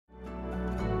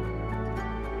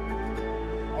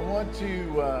want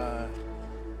to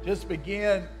just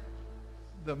begin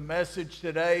the message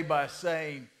today by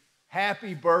saying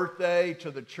happy birthday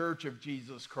to the Church of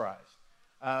Jesus Christ.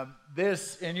 And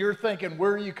you're thinking,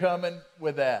 where are you coming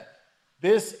with that?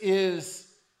 This is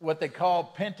what they call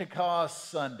Pentecost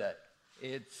Sunday.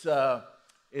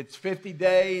 It's 50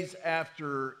 days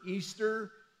after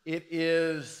Easter. It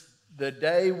is the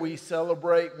day we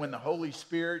celebrate when the Holy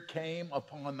Spirit came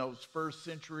upon those first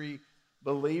century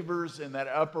believers in that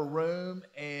upper room,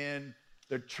 and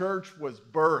the church was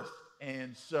birthed.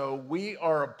 And so we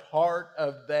are a part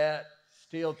of that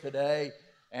still today,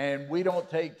 and we don't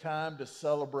take time to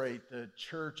celebrate the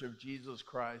Church of Jesus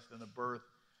Christ and the birth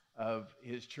of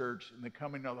His church and the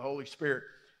coming of the Holy Spirit.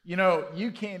 You know, you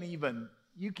can't even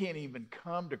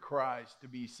come to Christ to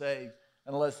be saved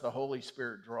unless the Holy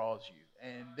Spirit draws you.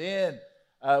 And then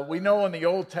we know in the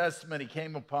Old Testament He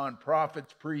came upon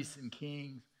prophets, priests, and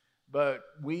kings, but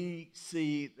we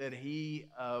see that He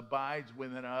abides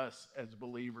within us as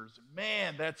believers.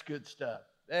 Man, that's good stuff.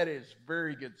 That is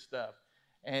very good stuff.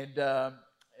 And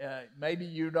maybe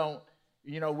you don't,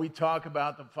 we talk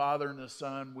about the Father and the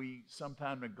Son. We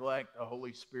sometimes neglect the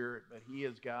Holy Spirit, but He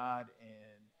is God,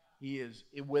 and He is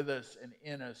with us and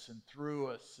in us and through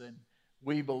us, and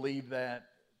we believe that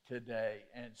today.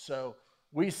 And so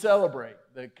we celebrate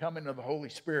the coming of the Holy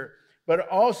Spirit. But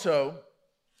also,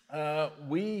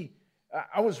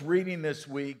 I was reading this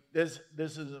week. This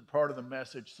isn't part of the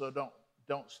message, so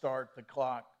don't start the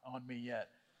clock on me yet.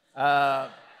 But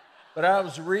I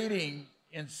was reading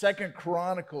in 2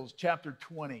 Chronicles chapter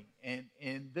 20,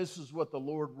 and this is what the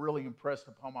Lord really impressed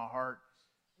upon my heart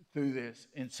through this.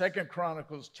 In 2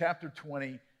 Chronicles chapter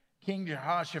 20, King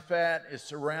Jehoshaphat is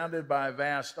surrounded by a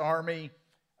vast army.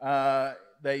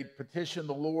 They petition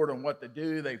the Lord on what to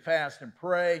do. They fast and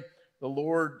pray. The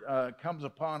Lord comes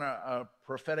upon a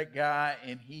prophetic guy,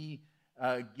 and he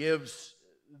gives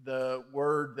the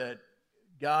word that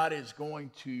God is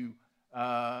going to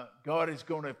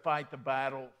fight the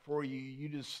battle for you. You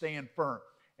just stand firm.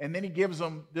 And then he gives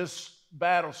them this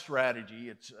battle strategy.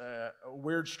 It's a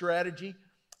weird strategy,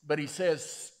 but he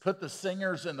says, put the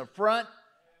singers in the front,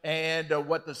 and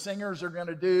what the singers are going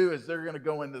to do is they're going to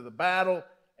go into the battle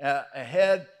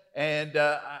ahead. And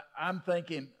I'm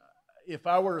thinking, if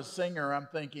I were a singer, I'm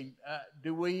thinking,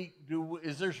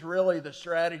 is this really the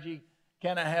strategy?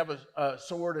 Can I have a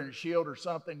sword and a shield or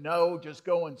something? No, just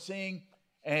go and sing.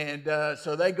 And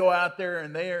so they go out there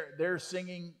and they're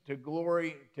singing to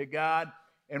glory to God.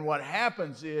 And what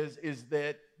happens is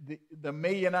that the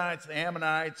Midianites, the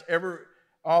Ammonites,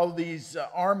 all these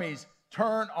armies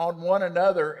turn on one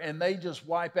another, and they just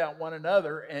wipe out one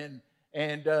another. And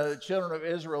the children of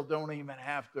Israel don't even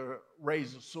have to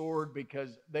raise a sword because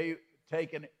they've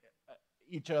taken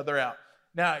each other out.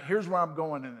 Now, here's where I'm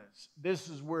going in this. This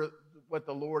is what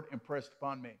the Lord impressed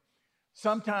upon me.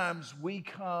 Sometimes we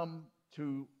come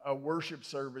to a worship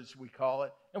service, we call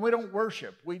it, and we don't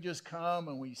worship. We just come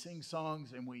and we sing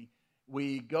songs, and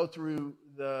we go through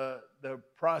the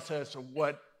process of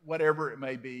whatever it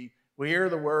may be. We hear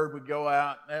the word, we go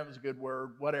out, that was a good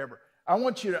word, whatever. I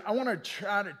want to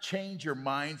try to change your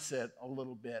mindset a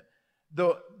little bit.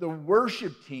 The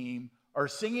worship team are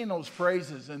singing those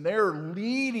praises, and they're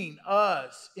leading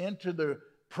us into the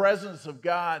presence of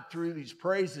God through these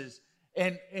praises.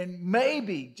 And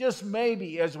maybe, just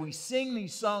maybe, as we sing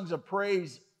these songs of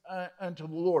praise unto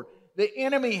the Lord, the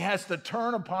enemy has to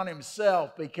turn upon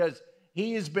himself, because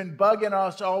he has been bugging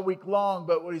us all week long.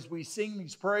 But as we sing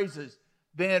these praises,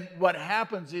 then what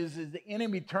happens is the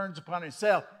enemy turns upon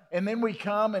himself. And then we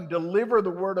come and deliver the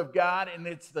word of God, and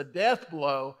it's the death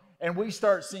blow, and we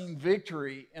start seeing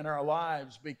victory in our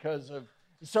lives because of.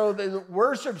 So the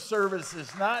worship service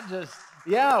is not just,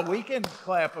 we can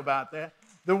clap about that.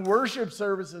 The worship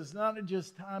service is not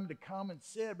just time to come and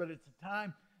sit, but it's a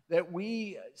time that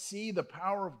we see the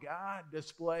power of God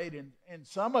displayed. And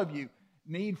some of you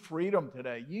need freedom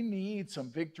today. You need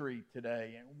some victory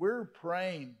today. And we're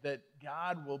praying that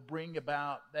God will bring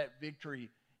about that victory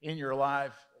in your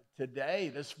life today,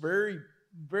 this very,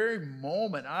 very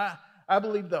moment. I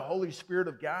believe the Holy Spirit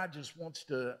of God just wants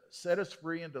to set us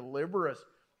free and deliver us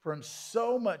from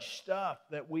so much stuff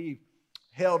that we've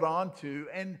held on to.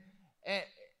 And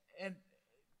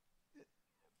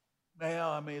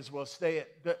well, I may as well say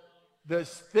it. The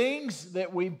things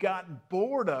that we've gotten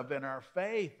bored of in our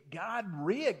faith, God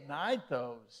reignite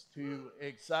those to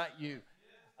excite you.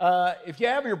 If you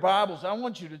have your Bibles, I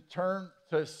want you to turn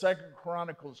to 2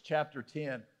 Chronicles chapter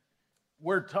 10.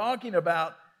 We're talking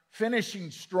about finishing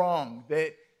strong.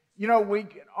 That, we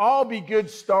can all be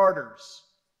good starters.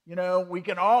 We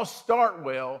can all start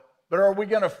well, but are we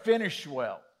going to finish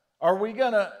well? Are we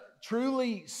going to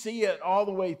truly see it all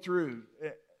the way through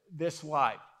this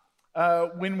life.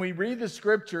 When we read the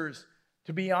scriptures,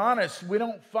 to be honest, we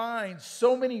don't find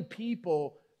so many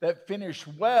people that finish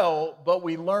well, but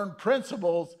we learn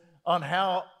principles on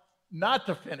how not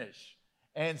to finish.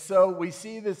 And so we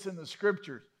see this in the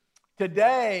scriptures.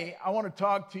 Today, I want to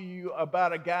talk to you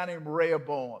about a guy named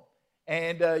Rehoboam.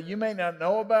 And you may not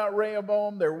know about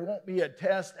Rehoboam. There won't be a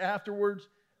test afterwards,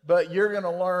 but you're going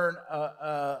to learn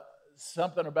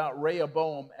something about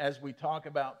Rehoboam as we talk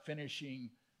about finishing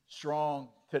strong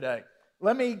today.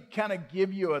 Let me kind of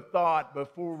give you a thought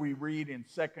before we read in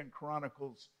 2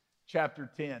 Chronicles chapter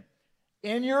 10.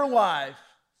 In your life,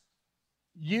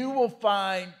 you will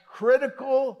find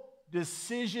critical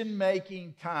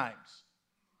decision-making times.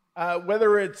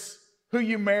 Whether it's who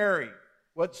you marry,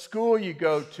 what school you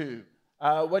go to,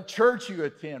 what church you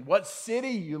attend, what city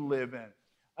you live in,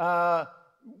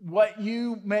 what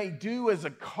you may do as a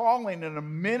calling and a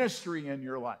ministry in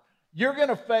your life. You're going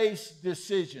to face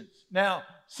decisions. Now,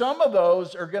 some of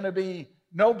those are going to be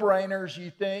no-brainers,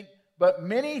 you think, but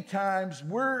many times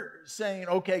we're saying,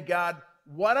 okay, God,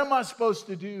 what am I supposed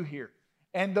to do here?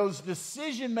 And those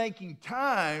decision-making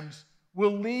times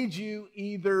will lead you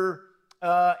either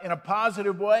in a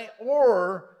positive way,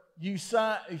 or you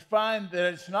find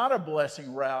that it's not a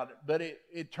blessing route, but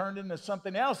it turned into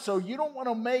something else. So you don't want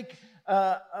to make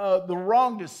the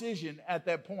wrong decision at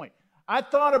that point. I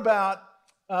thought about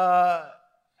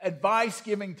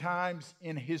advice-giving times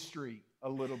in history a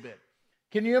little bit.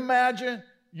 Can you imagine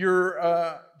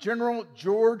your General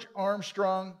George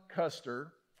Armstrong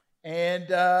Custer, and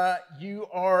you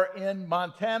are in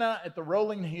Montana at the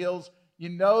rolling hills. You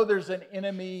know there's an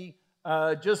enemy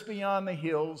just beyond the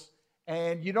hills,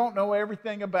 and you don't know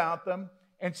everything about them.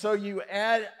 And so you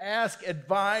ask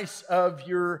advice of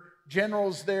your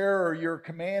generals there or your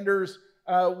commanders.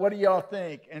 What do y'all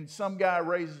think? And some guy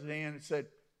raises his hand and said,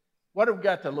 what have we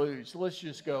got to lose? Let's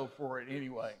just go for it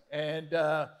anyway. And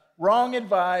wrong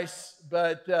advice,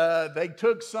 but they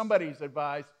took somebody's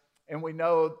advice, and we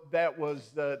know that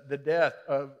was the death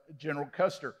of General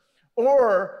Custer.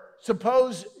 Or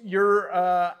suppose you're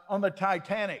on the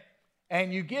Titanic,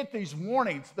 and you get these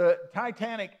warnings. The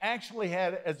Titanic actually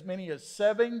had as many as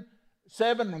seven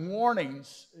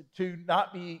warnings to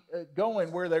not be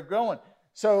going where they're going.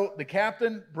 So the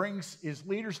captain brings his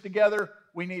leaders together.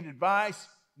 We need advice.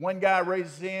 One guy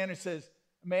raises his hand and says,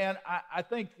 man, I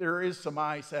think there is some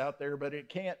ice out there, but it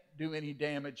can't do any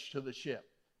damage to the ship.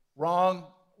 Wrong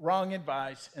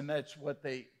advice, and that's what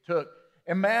they took.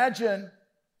 Imagine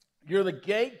you're the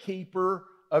gatekeeper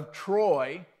of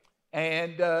Troy,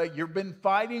 and you've been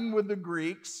fighting with the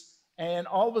Greeks, and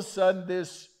all of a sudden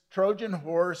this Trojan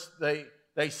horse,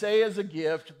 they say as a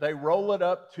gift, they roll it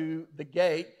up to the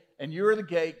gate, and you're the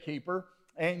gatekeeper,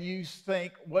 and you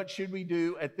think, what should we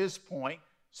do at this point?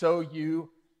 So you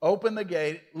open the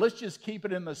gate. Let's just keep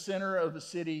it in the center of the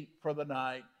city for the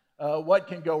night. What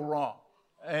can go wrong?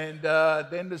 And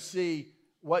then to see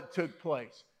what took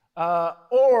place.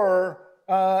 Or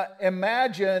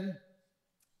imagine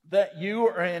that you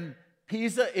are in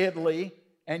Pisa, Italy,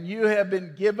 and you have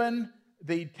been given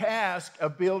the task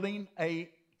of building a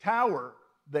tower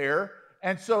there.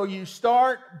 And so you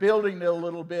start building it a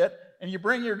little bit, and you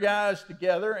bring your guys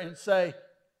together and say,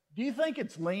 do you think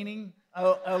it's leaning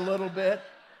a little bit?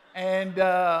 And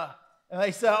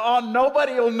they say, oh,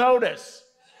 nobody will notice,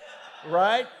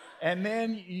 right? And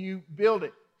then you build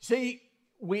it. See,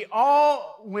 we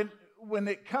all, when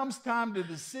it comes time to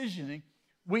decisioning,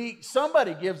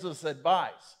 somebody gives us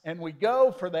advice, and we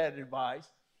go for that advice,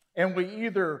 and we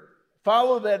either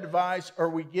follow that advice or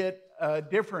we get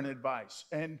different advice.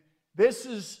 And this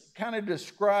is kind of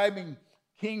describing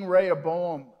King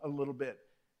Rehoboam a little bit.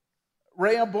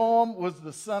 Rehoboam was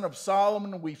the son of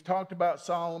Solomon. We've talked about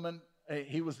Solomon.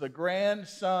 He was the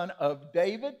grandson of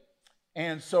David.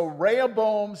 And so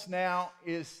Rehoboam's now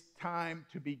is time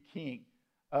to be king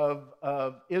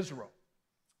of Israel.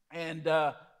 And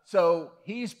so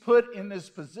he's put in this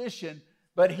position,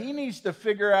 but he needs to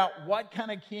figure out what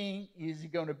kind of king is he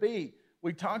going to be.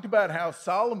 We talked about how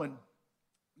Solomon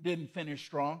didn't finish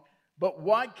strong, but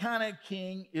what kind of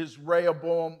king is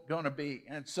Rehoboam going to be?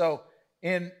 And so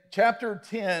in chapter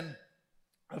 10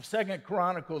 of 2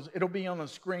 Chronicles, it'll be on the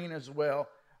screen as well.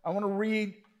 I want to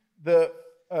read the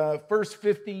first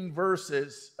 15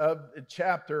 verses of the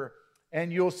chapter,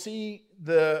 and you'll see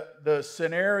the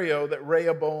scenario that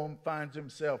Rehoboam finds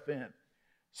himself in.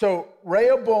 So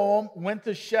Rehoboam went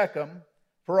to Shechem,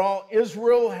 for all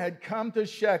Israel had come to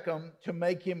Shechem to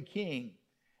make him king.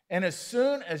 And as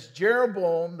soon as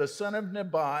Jeroboam, the son of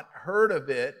Nebat, heard of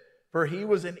it, for he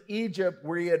was in Egypt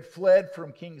where he had fled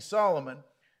from King Solomon,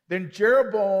 Then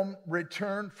Jeroboam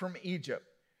returned from Egypt,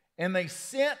 and they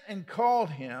sent and called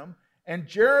him, and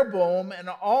Jeroboam and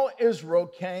all Israel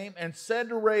came and said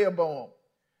to Rehoboam,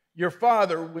 your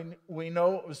father, we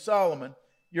know it was Solomon,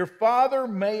 your father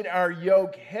made our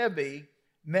yoke heavy.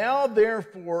 Now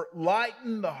therefore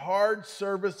lighten the hard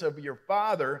service of your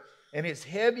father and his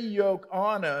heavy yoke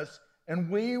on us, and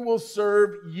we will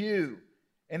serve you.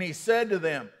 And he said to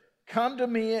them, come to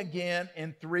me again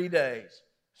in 3 days.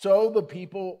 So the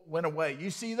people went away. You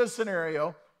see the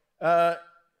scenario.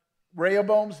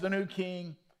 Rehoboam's the new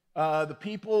king. The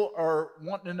people are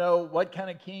wanting to know what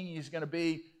kind of king he's going to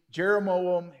be.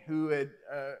 Jeroboam, who had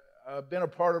been a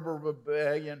part of a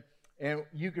rebellion, and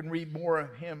you can read more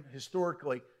of him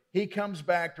historically, he comes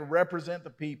back to represent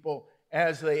the people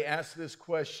as they ask this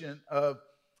question of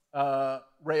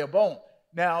Rehoboam.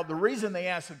 Now, the reason they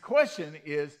ask the question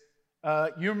is,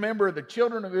 you remember the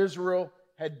children of Israel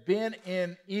had been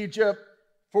in Egypt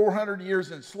 400 years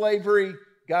in slavery.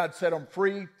 God set them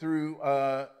free through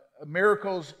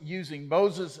miracles using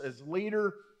Moses as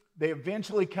leader. They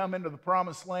eventually come into the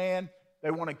promised land.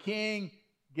 They want a king,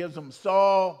 gives them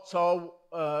Saul. Saul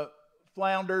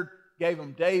floundered, gave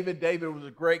them David. David was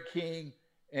a great king.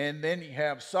 And then you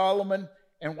have Solomon.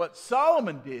 And what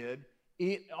Solomon did,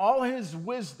 all his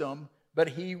wisdom, but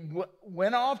he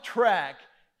went off track.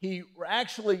 He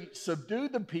actually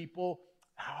subdued the people,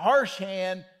 harsh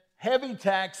hand, heavy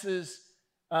taxes,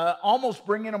 almost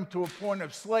bringing them to a point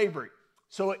of slavery.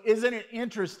 So isn't it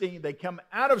interesting? They come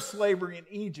out of slavery in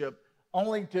Egypt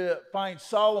only to find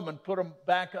Solomon put them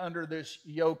back under this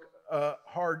yoke,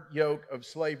 hard yoke of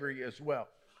slavery as well.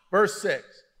 Verse 6,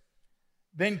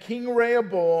 then King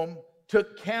Rehoboam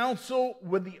took counsel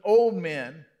with the old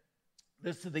men,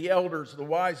 this is the elders, the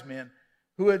wise men,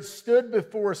 who had stood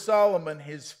before Solomon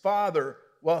his father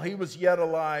while he was yet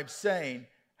alive, saying,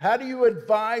 how do you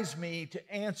advise me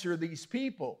to answer these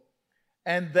people?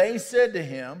 And they said to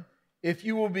him, if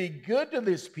you will be good to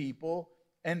this people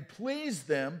and please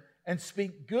them and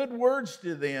speak good words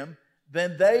to them,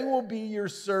 then they will be your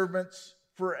servants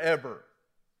forever.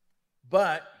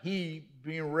 But he,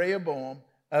 being Rehoboam,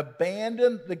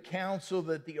 abandoned the counsel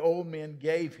that the old men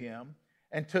gave him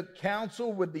and took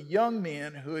counsel with the young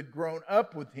men who had grown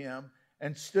up with him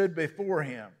and stood before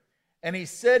him. And he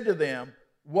said to them,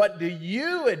 what do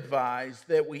you advise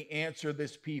that we answer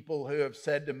this people who have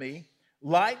said to me,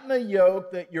 lighten the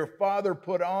yoke that your father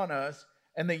put on us?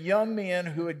 And the young men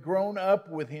who had grown up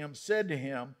with him said to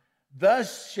him,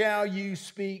 thus shall you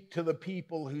speak to the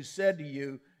people who said to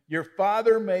you, your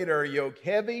father made our yoke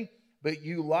heavy, but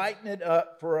you lighten it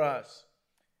up for us.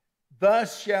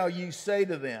 Thus shall you say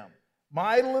to them,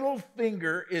 my little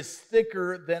finger is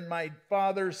thicker than my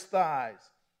father's thighs.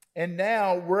 And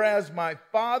now, whereas my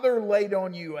father laid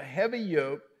on you a heavy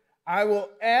yoke, I will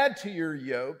add to your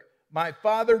yoke. My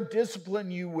father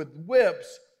disciplined you with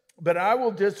whips, but I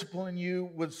will discipline you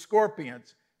with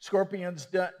scorpions. Scorpions,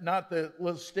 not the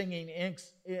little stinging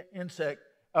insect,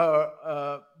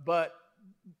 but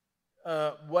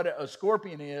what a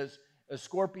scorpion is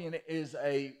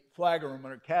a flagrum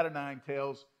or a cat o' nine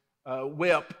tails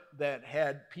whip that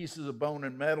had pieces of bone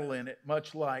and metal in it,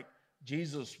 much like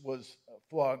Jesus was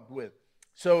flogged with.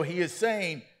 So he is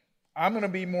saying, I'm going to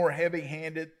be more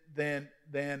heavy-handed than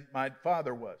my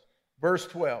father was. Verse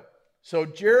 12, so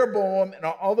Jeroboam and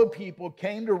all the people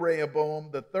came to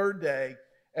Rehoboam the third day,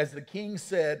 as the king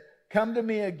said, come to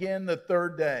me again the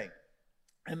third day.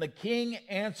 And the king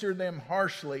answered them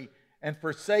harshly, and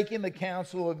forsaking the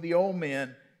counsel of the old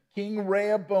men, King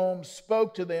Rehoboam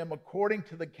spoke to them according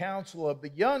to the counsel of the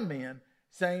young men,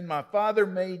 saying, my father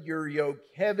made your yoke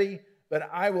heavy, but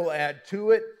I will add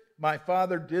to it. My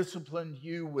father disciplined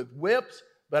you with whips,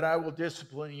 but I will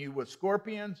discipline you with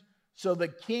scorpions. So the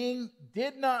king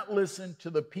did not listen to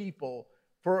the people,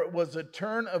 for it was a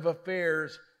turn of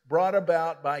affairs brought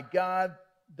about by God,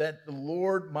 that the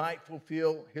Lord might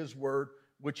fulfill his word,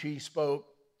 which he spoke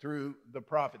through the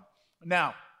prophet.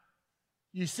 Now,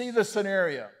 you see the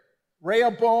scenario.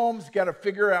 Rehoboam's got to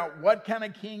figure out what kind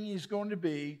of king he's going to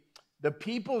be. The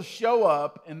people show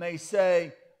up and they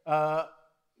say,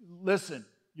 listen,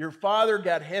 your father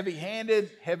got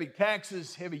heavy-handed, heavy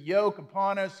taxes, heavy yoke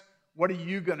upon us. What are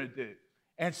you going to do?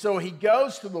 And so he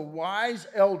goes to the wise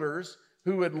elders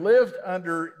who had lived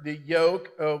under the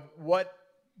yoke of what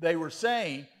they were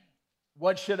saying.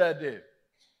 What should I do?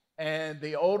 And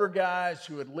the older guys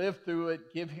who had lived through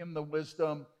it give him the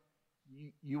wisdom.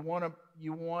 You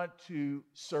want to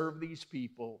serve these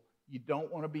people. You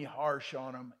don't want to be harsh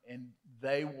on them, and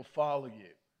they will follow you.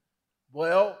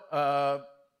 Well,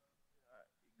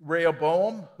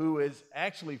 Rehoboam, who is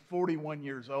actually 41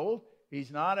 years old,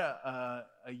 he's not a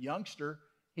youngster.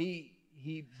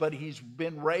 But he's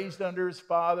been raised under his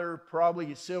father,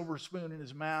 probably a silver spoon in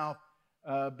his mouth,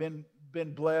 been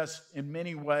blessed in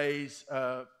many ways,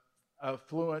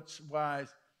 affluence-wise,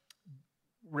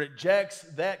 rejects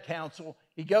that counsel.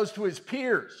 He goes to his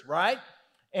peers, right?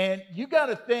 And you got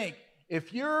to think,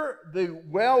 if you're the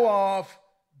well-off,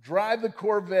 drive the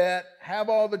Corvette, have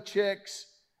all the chicks,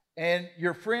 and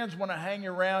your friends want to hang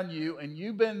around you, and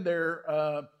you've been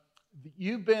their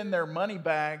money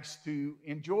bags to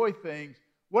enjoy things,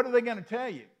 what are they going to tell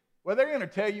you? Well, they're going to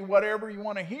tell you whatever you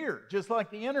want to hear, just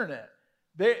like the internet.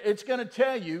 It's going to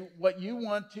tell you what you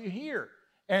want to hear.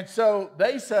 And so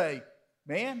they say,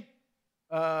 man,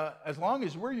 as long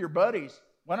as we're your buddies,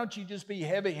 why don't you just be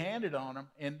heavy-handed on them,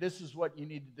 and this is what you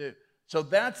need to do. So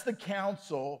that's the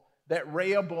counsel that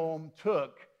Rehoboam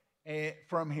took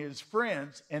from his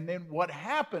friends. And then what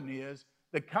happened is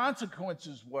the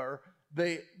consequences were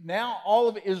now all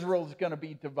of Israel is going to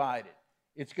be divided.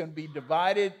 It's going to be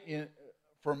divided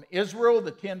from Israel,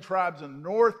 the 10 tribes in the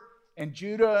north, and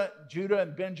Judah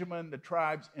and Benjamin, the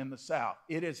tribes in the south.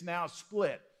 It is now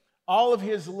split. All of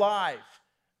his life,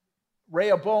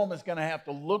 Rehoboam is going to have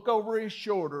to look over his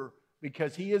shoulder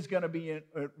because he is going to be at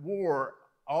war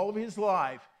all of his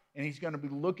life, and he's going to be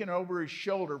looking over his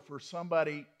shoulder for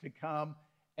somebody to come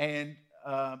and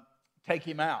take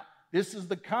him out. This is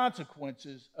the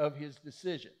consequences of his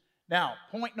decision. Now,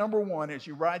 point number one, as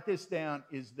you write this down,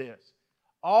 is this.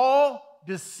 All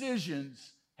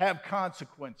decisions have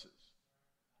consequences.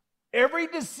 Every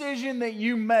decision that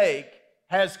you make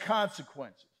has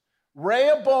consequences.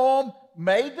 Rehoboam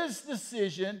made this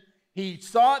decision. He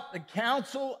sought the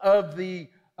counsel of the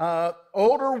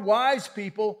older, wise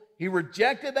people. He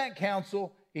rejected that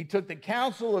counsel. He took the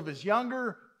counsel of his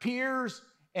younger peers,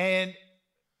 and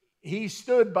he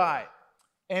stood by it.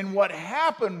 And what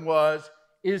happened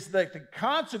is that the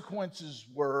consequences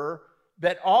were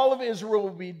that all of Israel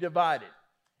will be divided.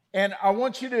 And I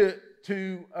want you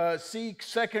to see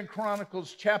 2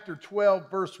 Chronicles chapter 12,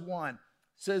 verse 1. It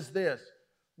says this: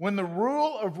 when the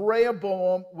rule of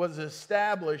Rehoboam was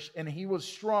established and he was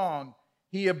strong,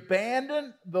 he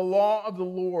abandoned the law of the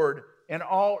Lord and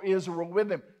all Israel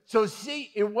with him. So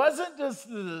see, it wasn't just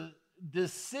the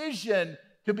decision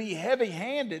to be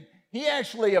heavy-handed. He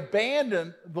actually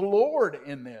abandoned the Lord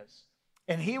in this,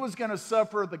 and he was going to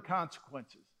suffer the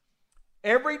consequences.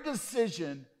 Every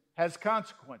decision has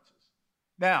consequences.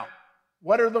 Now,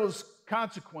 what are those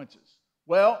consequences?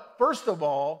 Well, first of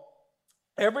all,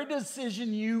 every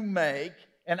decision you make,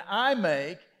 and I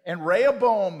make, and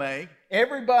Rehoboam make,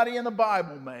 everybody in the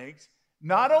Bible makes,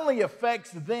 not only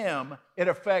affects them, it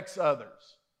affects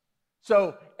others.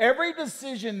 So every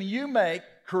decision you make,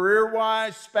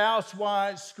 career-wise,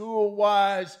 spouse-wise,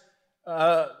 school-wise,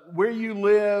 where you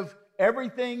live,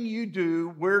 everything you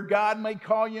do, where God may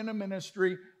call you in a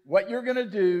ministry, what you're going to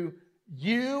do,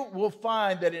 you will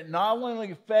find that it not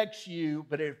only affects you,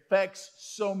 but it affects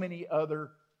so many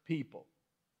other people.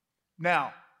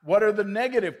 Now, what are the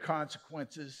negative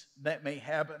consequences that may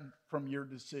happen from your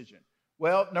decision?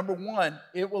 Well, number one,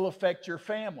 it will affect your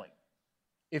family.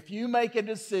 If you make a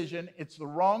decision, it's the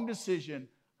wrong decision,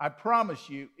 I promise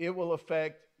you, it will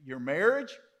affect your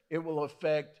marriage, it will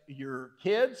affect your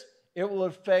kids, it will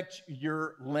affect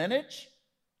your lineage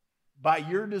by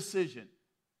your decision.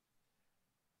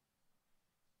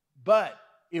 But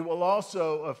it will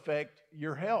also affect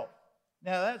your health.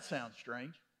 Now, that sounds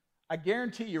strange. I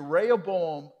guarantee you,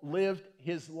 Rehoboam lived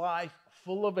his life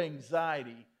full of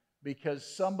anxiety because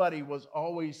somebody was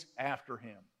always after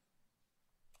him.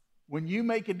 When you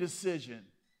make a decision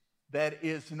that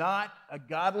is not a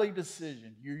godly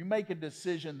decision, you make a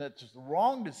decision that's the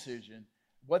wrong decision,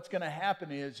 what's going to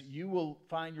happen is you will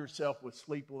find yourself with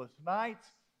sleepless nights,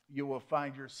 you will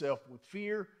find yourself with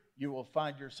fear, you will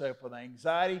find yourself with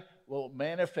anxiety, will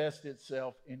manifest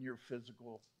itself in your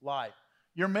physical life.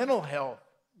 Your mental health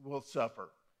will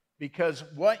suffer because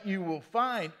what you will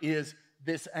find is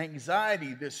this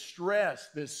anxiety, this stress,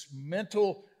 this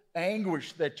mental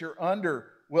anguish that you're under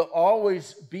will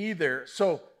always be there.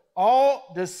 So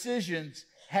all decisions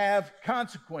have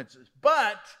consequences,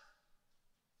 but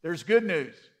there's good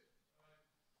news.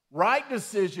 Right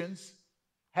decisions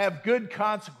have good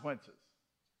consequences.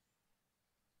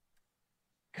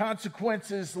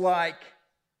 Consequences like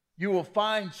you will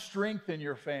find strength in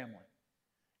your family.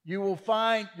 You will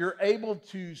find you're able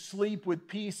to sleep with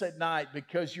peace at night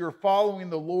because you're following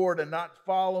the Lord and not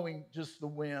following just the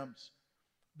whims.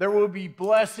 There will be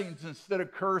blessings instead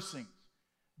of cursings.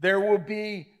 There will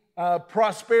be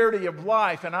prosperity of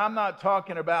life, and I'm not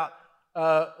talking about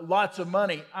lots of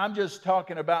money. I'm just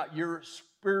talking about your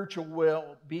spiritual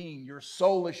well-being, your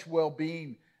soulish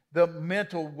well-being, the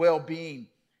mental well-being.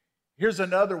 Here's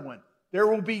another one. There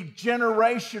will be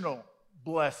generational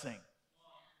blessing.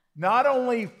 Not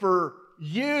only for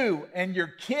you and your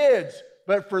kids,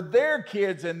 but for their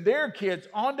kids and their kids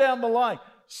on down the line.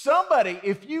 Somebody,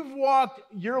 if you've walked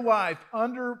your life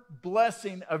under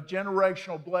blessing of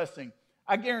generational blessing,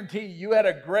 I guarantee you had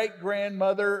a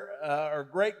great-grandmother or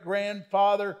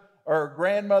great-grandfather or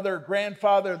grandmother or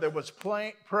grandfather that was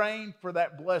praying for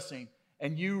that blessing,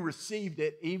 and you received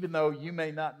it even though you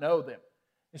may not know them.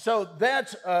 And so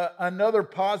that's another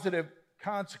positive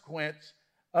consequence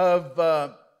of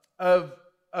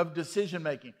decision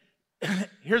making.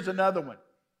 Here's another one.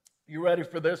 You ready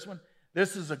for this one?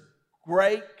 This is a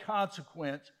great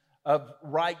consequence of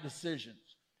right decisions.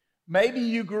 Maybe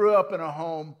you grew up in a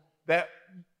home that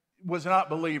was not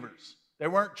believers. They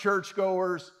weren't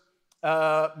churchgoers.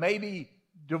 Maybe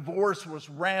divorce was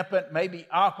rampant. Maybe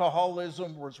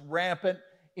alcoholism was rampant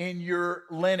in your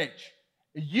lineage.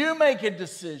 You make a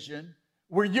decision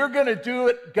where you're going to do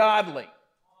it godly,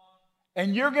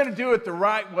 and you're going to do it the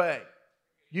right way.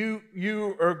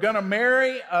 You are going to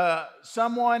marry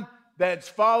someone that's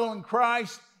following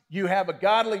Christ. You have a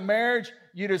godly marriage.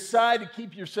 You decide to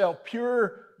keep yourself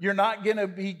pure. You're not going to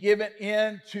be given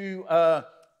in to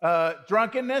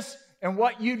drunkenness. And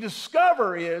what you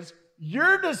discover is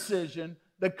your decision,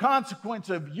 the consequence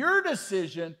of your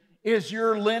decision is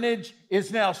your lineage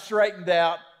is now straightened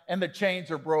out and the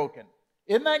chains are broken.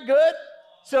 Isn't that good?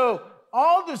 So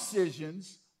all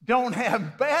decisions don't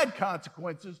have bad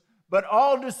consequences, but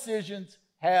all decisions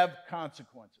have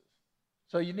consequences.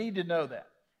 So you need to know that.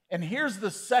 And here's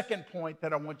the second point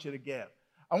that I want you to get.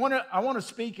 I want to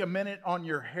speak a minute on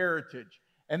your heritage.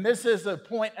 And this is a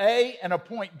point A and a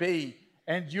point B,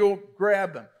 and you'll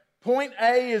grab them. Point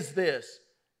A is this.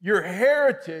 Your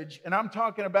heritage, and I'm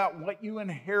talking about what you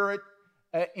inherit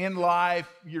in life,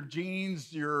 your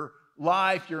genes, your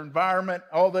life, your environment,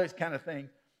 all those kind of things.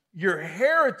 Your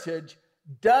heritage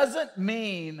doesn't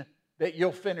mean that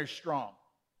you'll finish strong.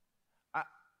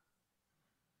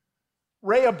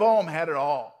 Rehoboam had it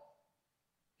all.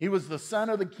 He was the son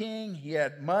of the king. He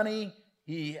had money.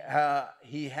 He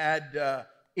had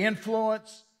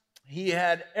influence. He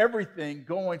had everything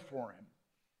going for him.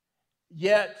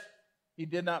 Yet, he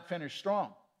did not finish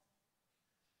strong.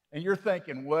 And you're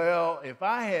thinking, well, if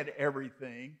I had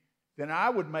everything, then I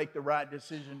would make the right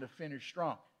decision to finish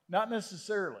strong. Not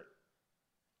necessarily.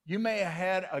 You may have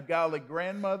had a godly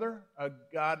grandmother,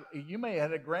 you may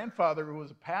have had a grandfather who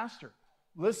was a pastor.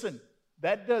 Listen,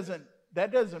 that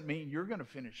doesn't mean you're going to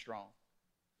finish strong.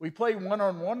 We play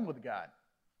one-on-one with God,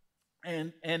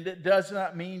 and it does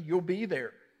not mean you'll be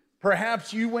there.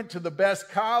 Perhaps you went to the best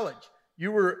college.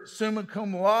 You were summa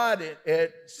cum laude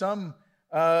at some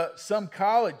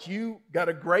college. You got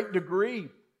a great degree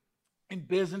in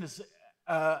business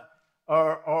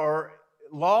or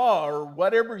law or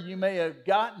whatever you may have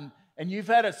gotten, and you've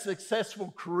had a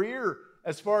successful career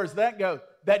as far as that goes.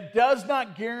 That does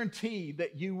not guarantee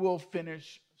that you will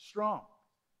finish strong.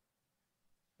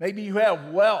 Maybe you have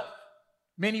wealth.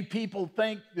 Many people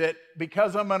think that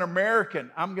because I'm an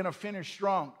American, I'm going to finish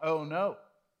strong. Oh, no.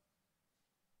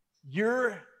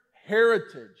 Your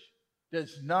heritage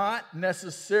does not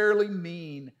necessarily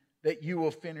mean that you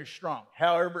will finish strong.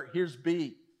 However, here's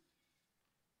B.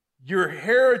 Your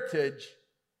heritage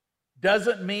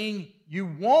doesn't mean you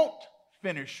won't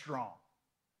finish strong.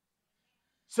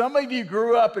 Some of you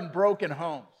grew up in broken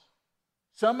homes.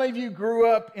 Some of you grew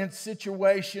up in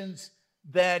situations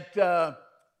that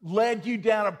led you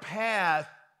down a path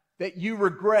that you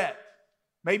regret.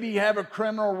 Maybe you have a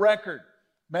criminal record.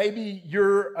 Maybe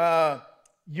you have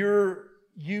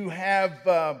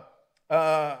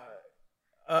a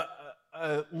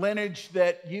lineage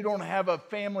that you don't have a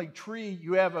family tree.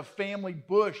 You have a family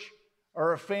bush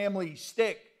or a family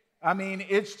stick. I mean,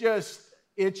 it's just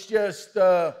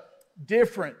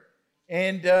different.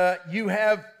 And you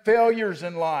have failures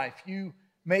in life. You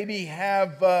maybe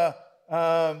have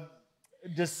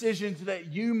decisions that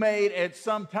you made at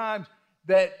some times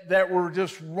that were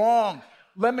just wrong.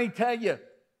 Let me tell you,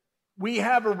 we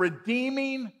have a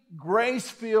redeeming,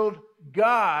 grace-filled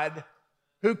God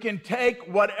who can take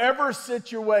whatever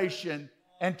situation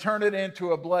and turn it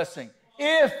into a blessing.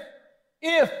 If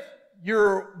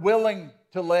you're willing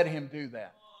to let him do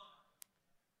that.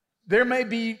 There may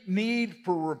be need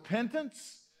for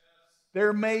repentance.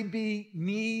 There may be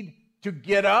need to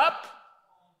get up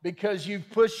because you've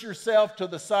pushed yourself to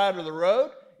the side of the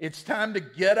road. It's time to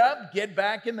get up, get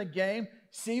back in the game,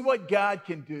 see what God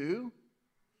can do,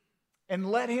 and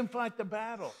let him fight the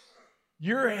battle.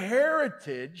 Your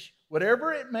heritage,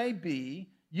 whatever it may be,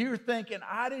 you're thinking,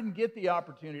 I didn't get the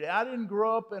opportunity. I didn't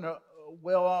grow up in a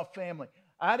well-off family.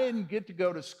 I didn't get to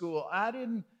go to school. I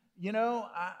didn't,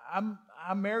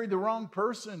 I married the wrong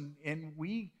person, and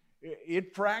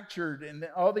it fractured, and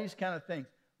all these kind of things.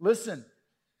 Listen.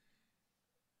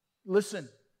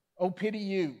 Oh, pity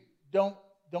you. Don't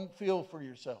feel for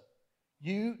yourself.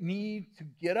 You need to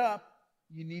get up.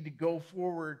 You need to go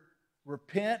forward.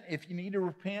 Repent if you need to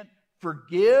repent.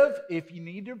 Forgive if you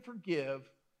need to forgive.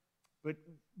 But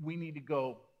we need to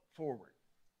go forward.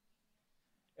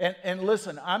 And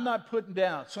listen, I'm not putting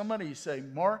down. Somebody say,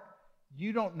 Mark,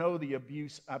 you don't know the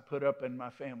abuse I put up in my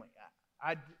family.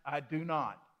 I do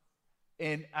not.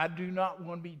 And I do not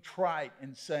want to be trite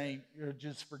and saying,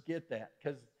 just forget that.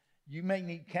 Because you may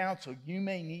need counsel. You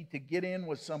may need to get in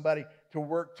with somebody to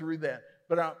work through that.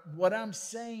 But what I'm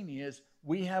saying is,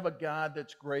 we have a God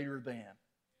that's greater than.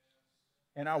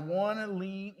 And I want to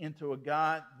lean into a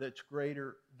God that's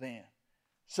greater than.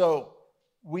 So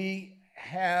we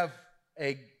have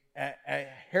a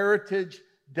heritage.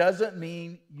 Doesn't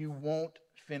mean you won't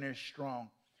finish strong.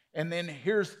 And then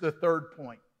here's the third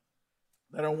point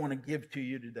that I want to give to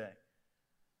you today.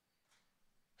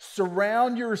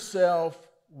 Surround yourself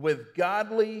with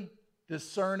godly,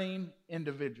 discerning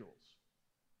individuals.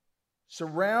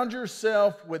 Surround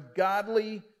yourself with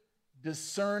godly,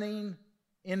 discerning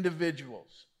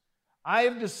individuals. I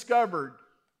have discovered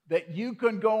that you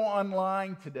can go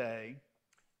online today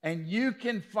and you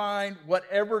can find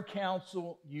whatever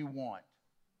counsel you want.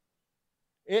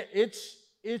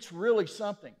 It's really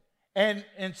something. And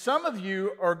some of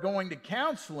you are going to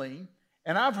counseling,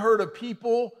 and I've heard of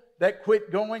people that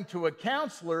quit going to a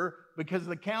counselor because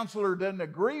the counselor doesn't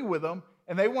agree with them,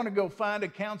 and they want to go find a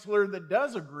counselor that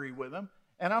does agree with them.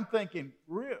 And I'm thinking,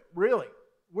 really,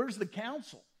 where's the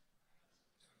counsel?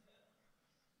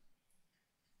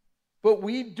 But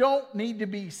we don't need to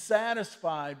be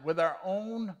satisfied with our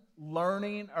own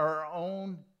learning or our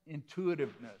own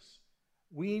intuitiveness.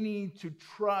 We need to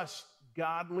trust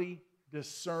godly,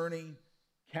 discerning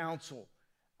counsel.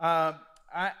 I'll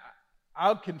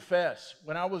confess,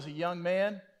 when I was a young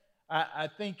man, I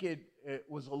think it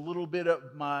was a little bit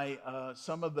of my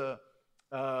some of the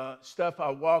stuff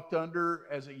I walked under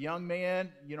as a young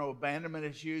man, abandonment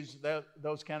issues,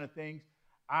 those kind of things.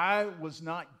 I was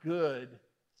not good.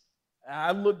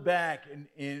 I look back, and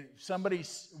if somebody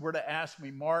were to ask me,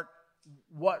 Mark,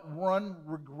 what one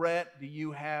regret do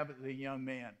you have as a young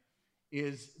man?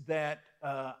 Is that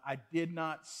I did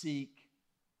not seek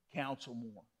counsel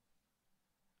more.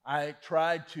 I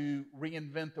tried to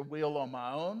reinvent the wheel on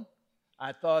my own.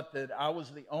 I thought that I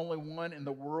was the only one in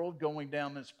the world going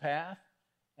down this path.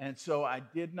 And so I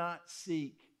did not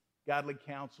seek godly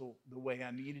counsel the way I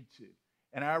needed to.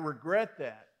 And I regret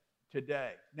that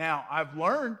today. Now, I've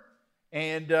learned,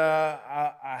 and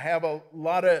I have a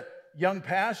lot of young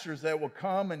pastors that will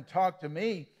come and talk to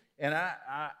me. And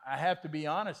I have to be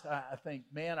honest, I think,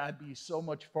 man, I'd be so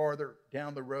much farther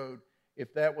down the road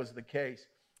if that was the case.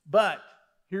 But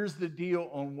here's the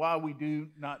deal on why we do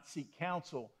not seek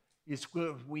counsel. Is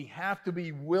we have to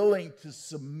be willing to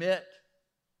submit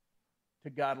to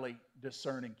godly,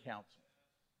 discerning counsel.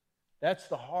 That's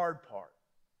the hard part.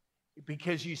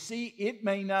 Because you see, it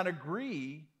may not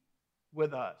agree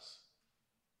with us.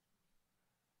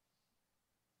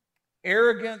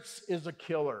 Arrogance is a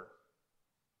killer.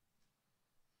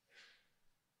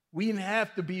 We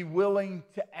have to be willing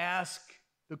to ask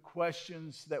the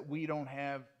questions that we don't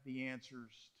have the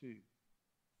answers to.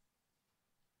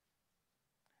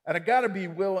 And I got to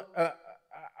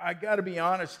be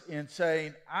honest in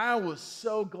saying I was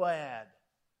so glad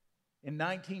in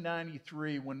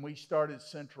 1993 when we started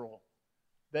Central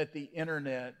that the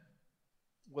internet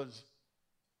was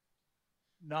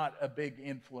not a big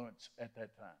influence at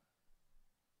that time.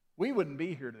 We wouldn't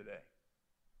be here today.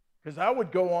 Because I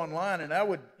would go online and I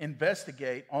would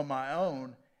investigate on my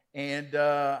own, and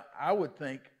I would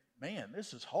think, man,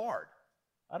 this is hard.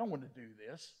 I don't want to do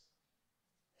this.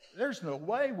 There's no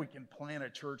way we can plant a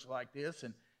church like this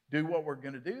and do what we're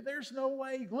going to do. There's no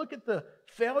way. Look at the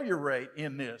failure rate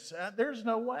in this. There's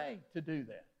no way to do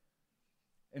that.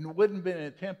 And it wouldn't have been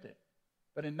attempted.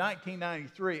 But in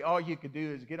 1993, all you could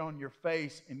do is get on your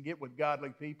face and get with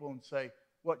godly people and say,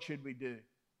 what should we do?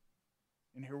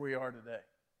 And here we are today.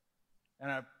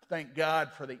 And I thank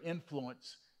God for the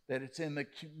influence that it's in the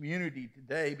community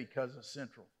today because of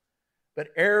Central. But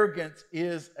arrogance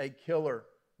is a killer.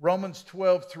 Romans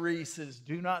 12:3 says,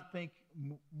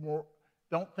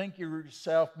 don't think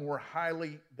yourself more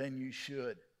highly than you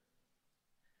should.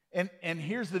 And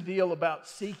here's the deal about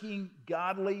seeking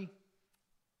godly,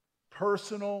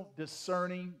 personal,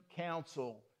 discerning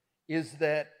counsel is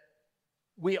that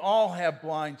we all have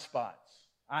blind spots.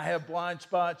 I have blind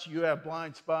spots. You have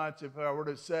blind spots. If I were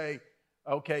to say,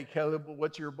 Okay, Caleb,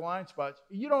 what's your blind spots?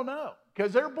 You don't know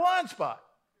because they're blind spots.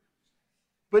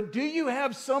 But do you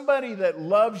have somebody that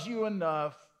loves you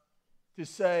enough to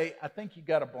say, I think you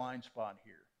got a blind spot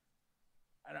here?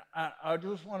 And I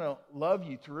just want to love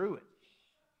you through it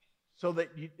so that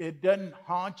it doesn't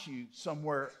haunt you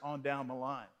somewhere on down the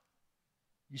line.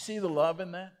 You see the love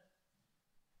in that?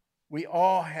 We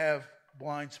all have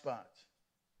blind spots.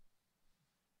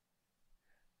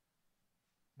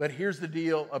 But here's the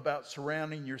deal about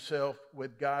surrounding yourself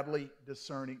with godly,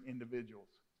 discerning individuals.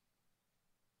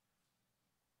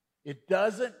 It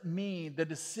doesn't mean, the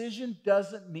decision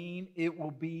doesn't mean it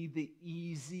will be the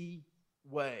easy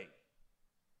way.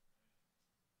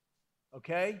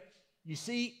 Okay? You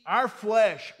see, our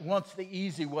flesh wants the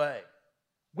easy way.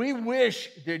 We wish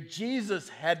that Jesus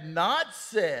had not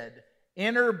said,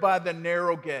 enter by the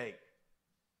narrow gate.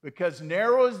 Because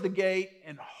narrow is the gate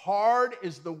and hard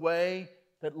is the way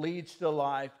that leads to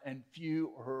life, and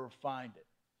few find it.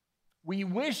 We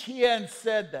wish he hadn't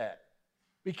said that,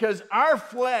 because our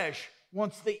flesh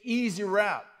wants the easy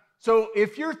route. So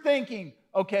if you're thinking,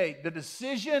 okay, the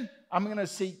decision, I'm going to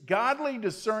seek godly,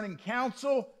 discerning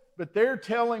counsel, but they're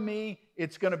telling me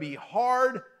it's going to be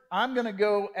hard, I'm going to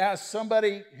go ask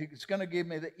somebody who's going to give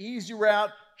me the easy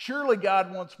route. Surely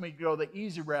God wants me to go the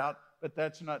easy route, but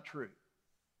that's not true.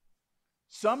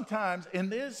 Sometimes,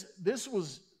 and this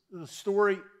was the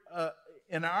story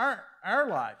in our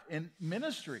life, in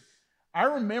ministry. I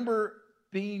remember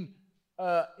being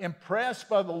impressed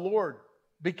by the Lord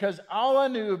because all I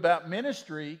knew about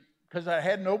ministry, because I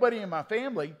had nobody in my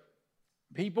family,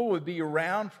 people would be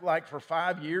around for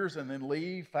 5 years and then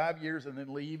leave, 5 years and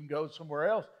then leave and go somewhere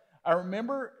else. I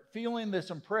remember feeling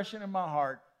this impression in my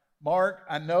heart, Mark,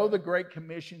 I know the Great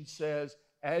Commission says,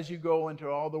 as you go into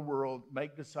all the world,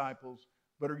 make disciples,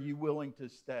 but are you willing to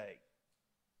stay?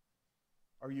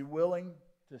 Are you willing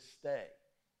to stay?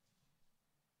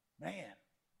 Man.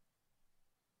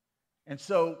 And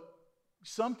so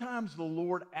sometimes the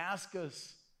Lord asks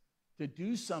us to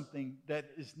do something that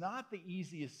is not the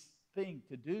easiest thing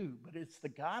to do, but it's the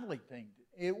godly thing.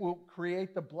 It will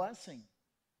create the blessing.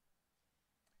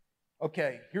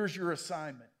 Okay, here's your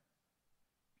assignment.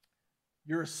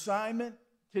 Your assignment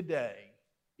today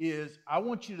is I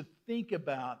want you to think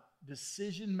about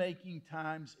decision-making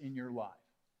times in your life.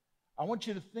 I want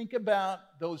you to think about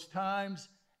those times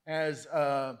as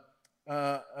a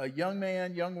young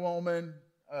man, young woman,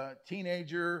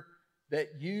 teenager,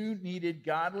 that you needed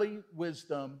godly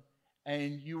wisdom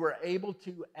and you were able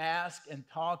to ask and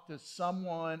talk to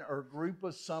someone or a group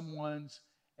of someones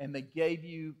and they gave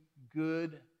you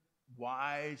good,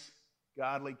 wise,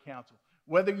 godly counsel.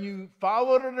 Whether you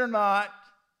followed it or not,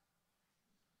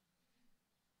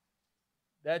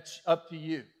 that's up to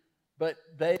you. But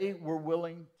they were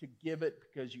willing to give it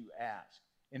because you asked.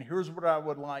 And here's what I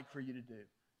would like for you to do.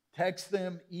 Text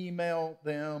them, email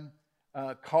them,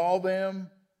 call them,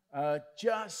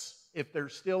 just if they're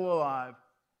still alive,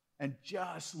 and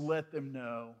just let them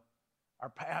know. Our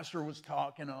pastor was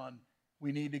talking on,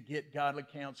 we need to get godly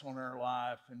counsel in our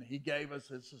life, and he gave us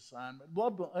this assignment. Blah,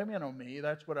 blah, I mean, on me,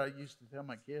 that's what I used to tell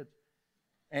my kids.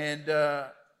 And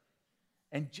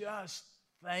just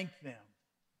thank them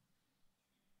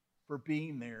for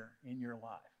being there in your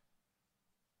life.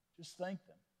 Just thank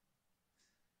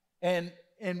them.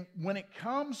 And when it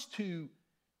comes to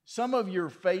some of your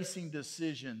facing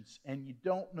decisions and you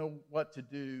don't know what to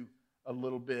do a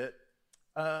little bit,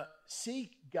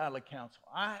 seek godly counsel.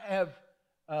 I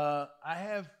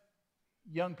have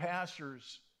young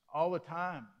pastors all the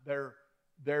time.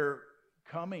 They're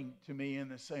coming to me and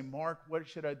they say, Mark, what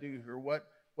should I do here? What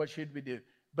should we do?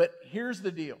 But here's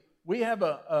the deal. We have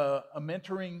a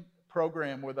mentoring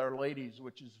program with our ladies,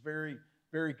 which is very,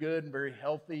 very good and very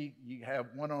healthy. You have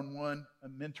one-on-one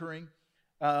mentoring.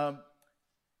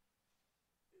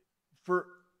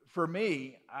 For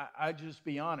me, I just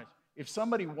be honest. If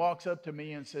somebody walks up to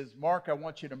me and says, Mark, I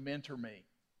want you to mentor me,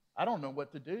 I don't know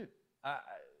what to do.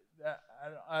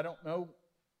 I don't know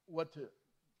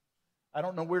I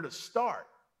don't know where to start.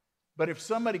 But if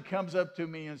somebody comes up to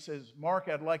me and says, Mark,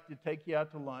 I'd like to take you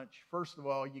out to lunch. First of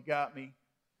all, you got me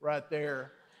right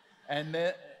there. And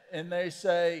they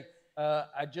say,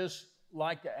 I'd just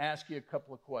like to ask you a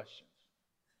couple of questions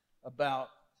about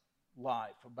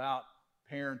life, about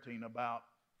parenting, about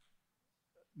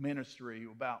ministry,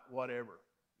 about whatever.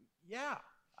 Yeah,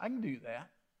 I can do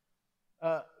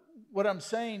that. What I'm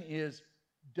saying is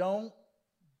don't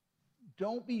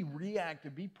be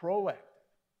reactive, be proactive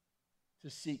to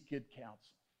seek good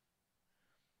counsel.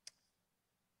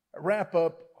 I wrap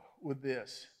up with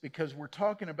this because we're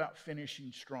talking about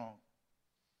finishing strong.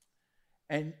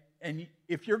 And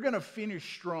if you're going to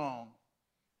finish strong,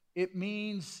 it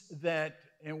means that,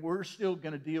 and we're still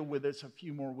going to deal with this a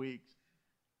few more weeks,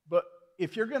 but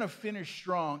if you're going to finish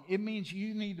strong, it means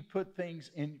you need to put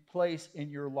things in place in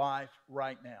your life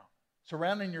right now.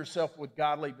 Surrounding yourself with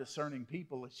godly, discerning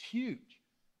people is huge.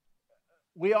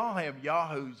 We all have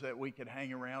yahoos that we can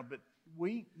hang around, but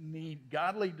we need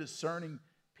godly, discerning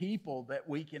people that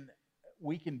we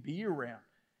can be around.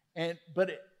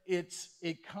 But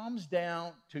it comes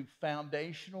down to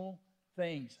foundational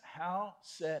things. How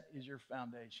set is your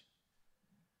foundation?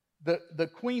 The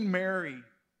Queen Mary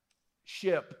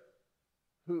ship,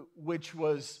 which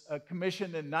was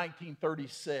commissioned in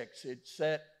 1936, it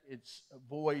set its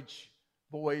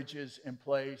voyages in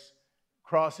place,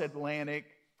 cross Atlantic.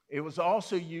 It was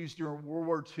also used during World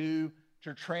War II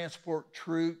to transport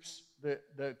troops,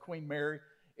 the Queen Mary.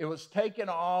 It was taken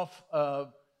off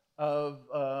of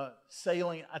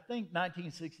sailing, I think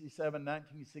 1967,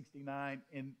 1969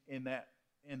 in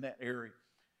that area.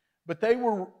 But they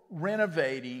were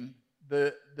renovating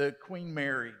the Queen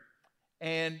Mary.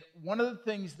 And one of the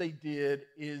things they did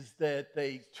is that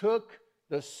they took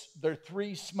their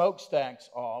 3 smokestacks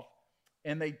off,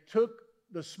 and they took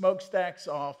the smokestacks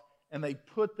off and they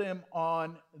put them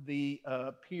on the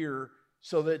pier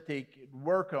so that they could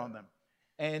work on them.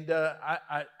 And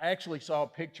I actually saw a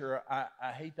picture.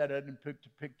 I hate that I didn't put the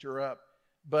picture up,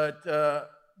 but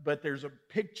there's a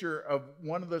picture of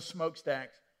one of the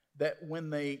smokestacks that when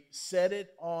they set it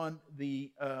on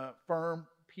the firm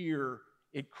pier,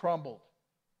 it crumbled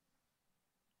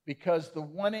because the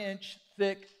 1-inch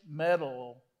thick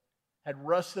metal had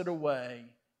rusted away,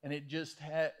 and it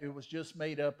was just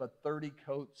made up of 30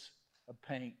 coats of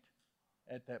paint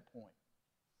at that point.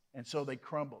 And so they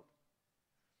crumbled.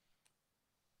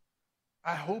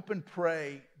 I hope and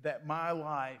pray that my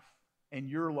life and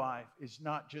your life is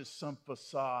not just some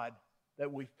facade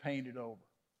that we've painted over.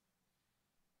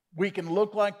 We can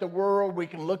look like the world. We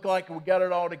can look like we got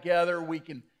it all together. We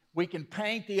can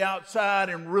paint the outside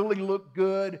and really look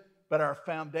good, but our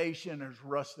foundation has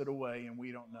rusted away and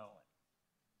we don't know it.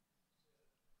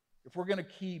 If we're going to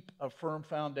keep a firm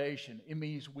foundation, it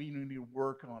means we need to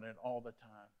work on it all the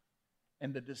time.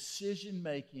 And the decision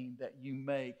making that you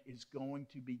make is going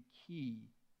to be key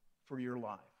for your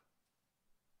life.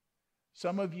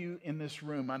 Some of you in this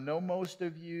room, I know most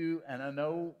of you, and I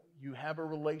know you have a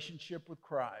relationship with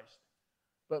Christ,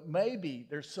 but maybe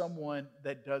there's someone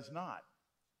that does not.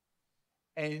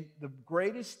 And the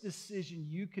greatest decision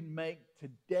you can make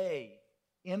today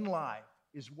in life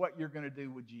is what you're going to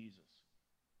do with Jesus.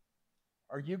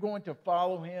 Are you going to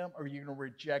follow him or are you going to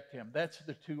reject him? That's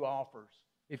the 2 offers.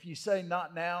 If you say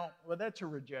not now, well, that's a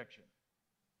rejection.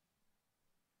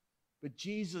 But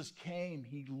Jesus came,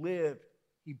 he lived,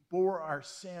 he bore our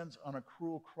sins on a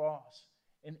cruel cross.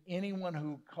 And anyone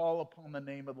who call upon the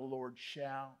name of the Lord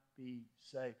shall be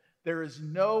saved. There is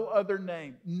no other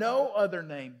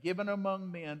name given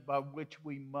among men by which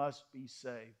we must be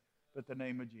saved but the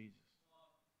name of Jesus.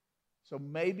 So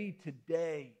maybe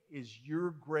today is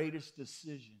your greatest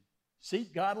decision.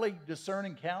 Seek godly,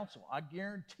 discerning counsel. I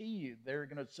guarantee you they're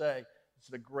going to say it's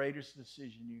the greatest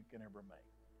decision you can ever make.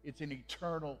 It's an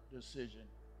eternal decision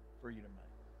for you to make.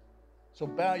 So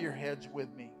bow your heads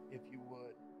with me if you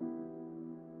would.